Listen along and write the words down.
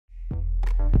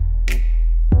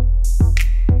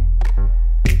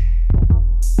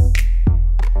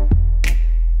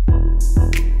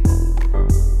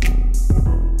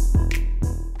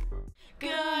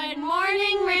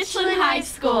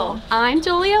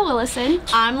Jessica Willison.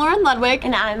 I'm Lauren Ludwig.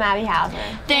 And I'm Abby Hauser.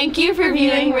 Thank you for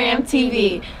viewing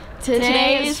RamTV.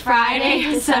 Today is Friday,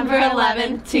 December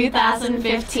 11th,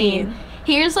 2015.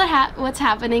 Here's what's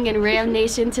happening in Ram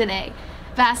Nation today.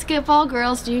 Basketball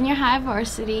girls junior high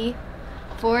varsity,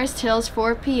 Forest Hills,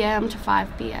 4 p.m. to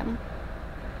 5 p.m.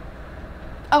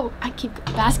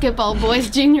 Basketball boys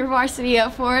junior varsity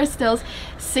at Forest Hills,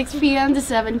 6 p.m. to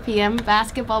 7 p.m.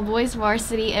 Basketball boys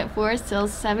varsity at Forest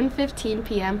Hills, 7:15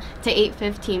 p.m. to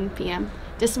 8:15 p.m.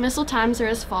 Dismissal times are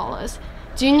as follows.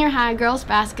 Junior high girls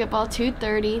basketball,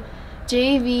 2:30.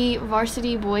 JV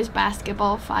varsity boys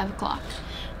basketball, 5 o'clock.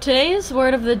 Today's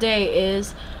word of the day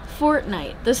is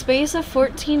fortnight, the space of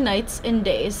 14 nights and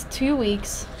days, 2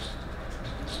 weeks.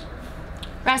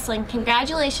 Wrestling.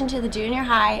 Congratulations to the junior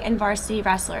high and varsity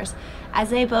wrestlers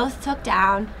as they both took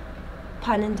down,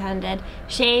 pun intended,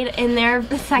 Shade in their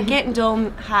second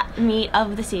dual meet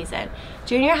of the season.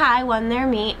 Junior high won their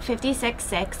meet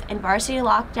 56-6 and varsity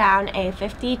locked down a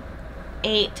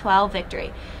 58-12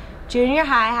 victory. Junior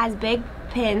high has big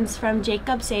pins from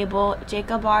Jacob Sable,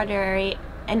 Jacob Arderi,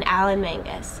 and Alan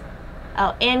Mangus.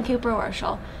 And Cooper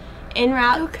Worshall. En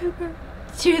route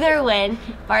to their win,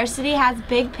 varsity has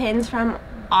big pins from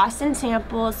Austin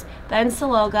Samples, Ben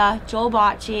Saloga, Joel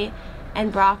Bocci,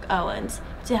 and Brock Owens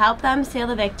to help them seal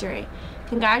the victory.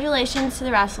 Congratulations to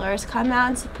the wrestlers. Come out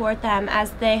and support them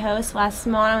as they host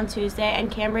Westmont on Tuesday and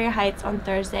Cambria Heights on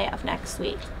Thursday of next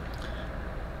week.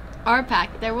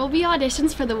 RPAC. There will be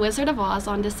auditions for The Wizard of Oz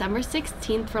on December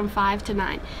 16th from 5 to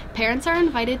 9. Parents are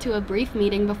invited to a brief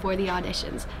meeting before the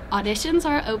auditions. Auditions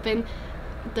are open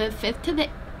the 5th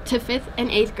to 5th and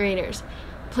 8th graders.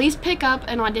 Please pick up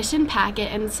an audition packet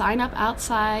and sign up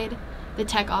outside the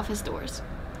tech office doors.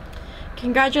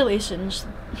 Congratulations.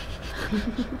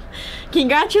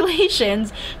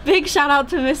 Congratulations. Big shout out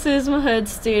to Mrs.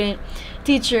 Mahood's student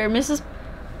teacher, Mrs.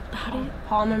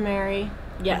 Palmer Mary.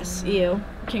 Yes, you.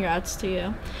 Congrats to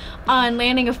you. On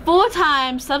landing a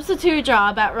full-time substitute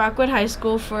job at Rockwood High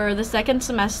School for the second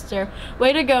semester.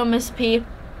 Way to go, Miss P.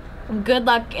 Good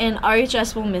luck, and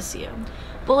RHS will miss you.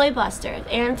 Bully Busters.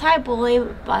 Anti-Bully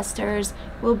Busters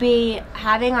will be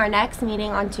having our next meeting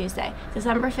on Tuesday,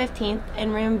 December 15th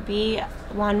in room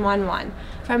B111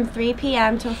 from 3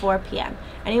 p.m. to 4 p.m.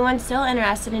 Anyone still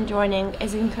interested in joining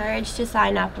is encouraged to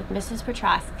sign up with Mrs.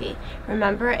 Petrosky.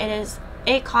 Remember,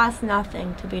 it costs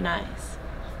nothing to be nice.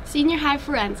 Senior high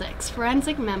forensics.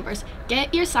 Forensic members,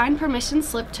 get your signed permission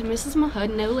slip to Mrs.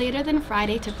 Mahood no later than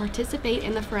Friday to participate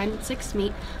in the forensics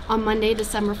meet on Monday,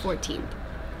 December 14th.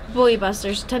 Bully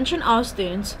Busters. Attention all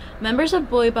students. Members of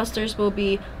Bully Busters will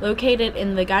be located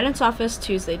in the guidance office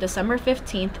Tuesday, December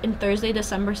 15th and Thursday,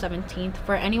 December 17th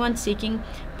for anyone seeking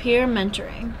peer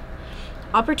mentoring.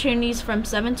 Opportunities from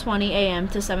 7:20 a.m.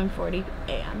 to 7:40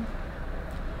 a.m.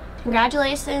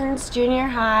 Congratulations, junior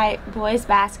high boys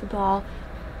basketball,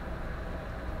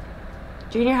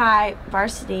 junior high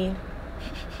varsity.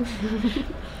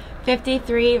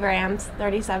 53 Rams,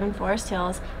 37 Forest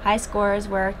Hills. High scorers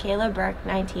were Kayla Burke,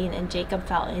 19, and Jacob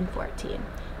Felton, 14.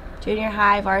 Junior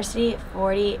high varsity,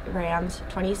 40 Rams,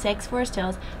 26 Forest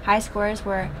Hills. High scorers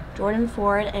were Jordan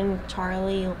Ford and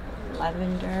Charlie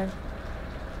Lavender.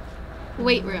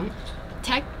 Weight room.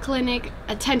 Tech clinic.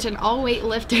 Attention all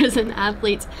weightlifters and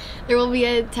athletes. There will be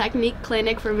a technique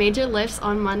clinic for major lifts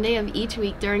on Monday of each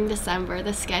week during December.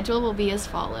 The schedule will be as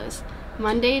follows.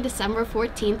 Monday, December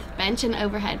 14th, bench and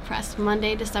overhead press.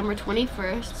 Monday, December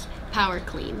 21st, power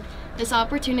clean. This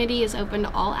opportunity is open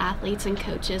to all athletes and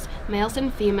coaches, males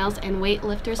and females, and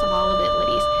weightlifters of all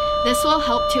abilities. This will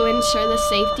help to ensure the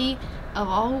safety of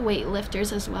all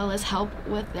weightlifters as well as help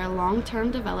with their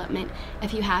long-term development.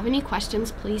 If you have any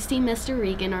questions, please see Mr.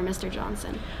 Regan or Mr.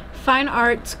 Johnson. Fine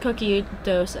Arts Cookie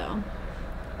Dough.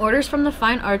 Orders from the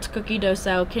Fine Arts Cookie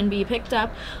Dough can be picked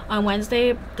up on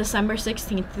Wednesday, December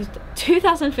 16th,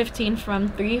 2015 from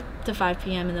 3 to 5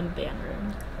 p.m. in the band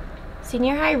room.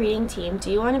 Senior high reading team.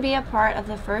 Do you want to be a part of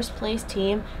the first place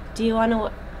team? Do you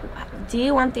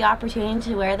want the opportunity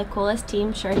to wear the coolest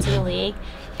team shirts in the league?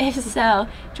 If so,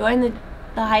 join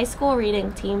the high school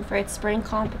reading team for its spring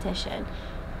competition.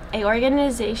 An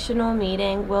organizational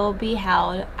meeting will be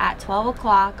held at 12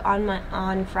 o'clock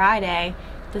on Friday,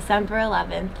 December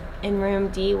 11th, in room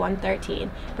D113.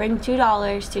 Bring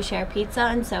 $2 to share pizza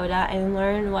and soda and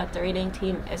learn what the reading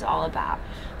team is all about.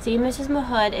 See Mrs.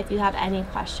 Mahood if you have any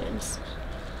questions.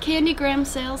 Candygram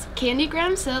sales.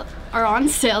 Candygrams are on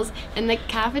sales in the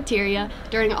cafeteria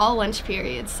during all lunch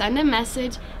periods. Send a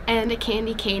message and a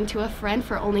candy cane to a friend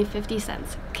for only 50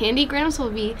 cents. Candygrams will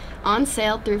be on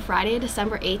sale through Friday,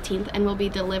 December 18th and will be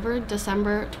delivered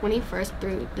December 21st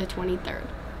through the 23rd.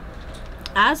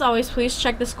 As always, please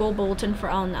check the school bulletin for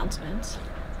all announcements.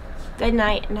 Good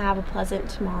night and have a pleasant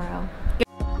tomorrow.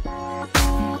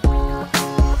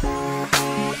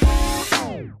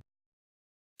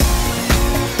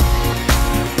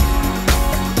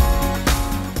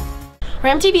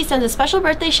 RamTV sends a special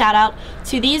birthday shout out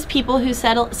to these people who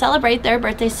celebrate their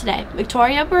birthdays today: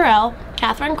 Victoria Burrell,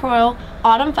 Catherine Croyle,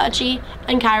 Autumn Futchie,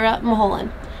 and Kyra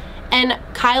Maholan. And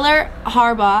Kyler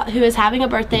Harbaugh, who is having a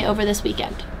birthday over this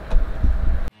weekend.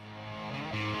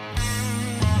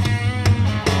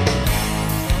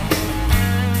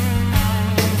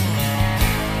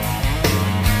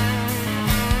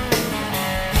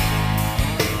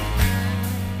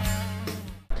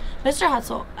 Mr.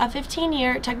 Hutzel, a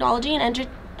 15-year technology and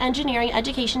engineering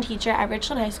education teacher at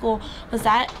Richland High School, was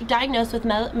diagnosed with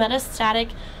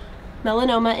metastatic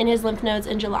melanoma in his lymph nodes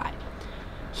in July.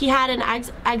 He had an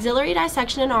axillary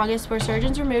dissection in August where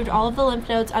surgeons removed all of the lymph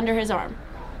nodes under his arm.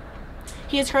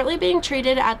 He is currently being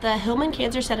treated at the Hillman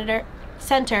Cancer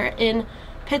Center in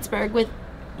Pittsburgh with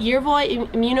Yervoy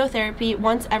immunotherapy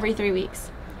once every 3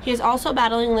 weeks. He is also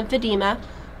battling lymphedema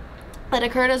that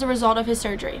occurred as a result of his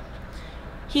surgery.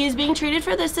 He is being treated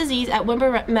for this disease at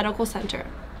Wimber Medical Center.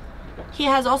 He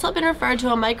has also been referred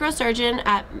to a microsurgeon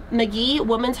at McGee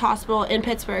Women's Hospital in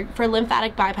Pittsburgh for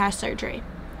lymphatic bypass surgery.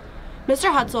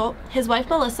 Mr. Hutzel, his wife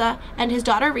Melissa, and his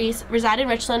daughter Reese reside in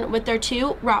Richland with their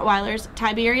 2 Rottweilers,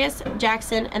 Tiberius,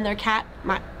 Jackson, and their cat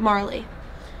Marley.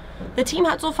 The Team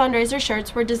Hutzel fundraiser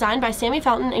shirts were designed by Sammy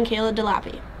Felton and Kayla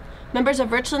DeLappy, members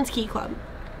of Richland's Key Club.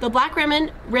 The black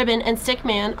ribbon and stick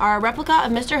man are a replica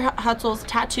of Mr. Hutzel's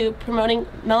tattoo promoting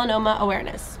melanoma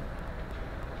awareness.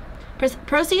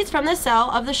 Proceeds from the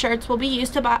sale of the shirts will be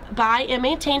used to buy and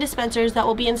maintain dispensers that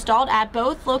will be installed at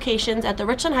both locations at the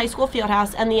Richland High School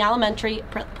Fieldhouse and the elementary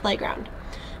playground.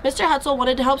 Mr. Hutzel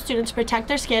wanted to help students protect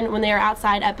their skin when they are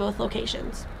outside at both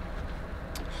locations.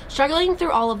 Struggling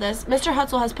through all of this, Mr.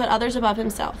 Hutzel has put others above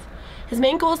himself. His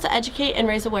main goal is to educate and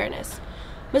raise awareness.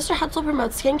 Mr. Hutzel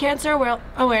promotes skin cancer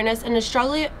awareness and is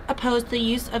strongly opposed to the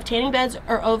use of tanning beds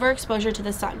or overexposure to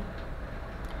the sun,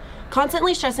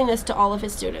 constantly stressing this to all of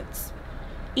his students.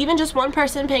 Even just one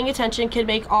person paying attention could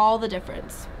make all the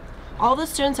difference. All the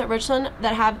students at Richland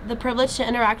that have the privilege to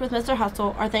interact with Mr.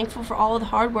 Hutzel are thankful for all of the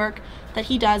hard work that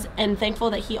he does and thankful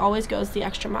that he always goes the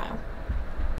extra mile.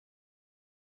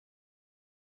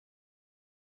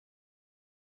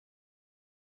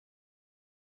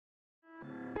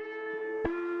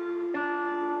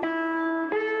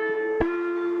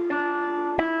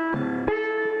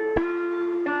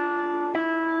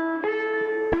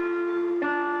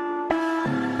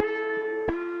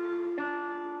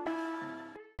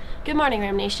 Good morning,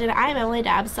 Ram Nation. I'm Emily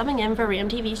Dabbs, subbing in for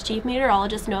RamTV's Chief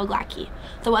Meteorologist Noah Glackey.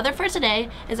 The weather for today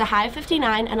is a high of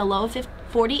 59 and a low of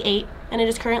 48, and it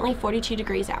is currently 42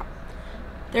 degrees out.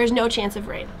 There is no chance of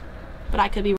rain, but I could be wrong.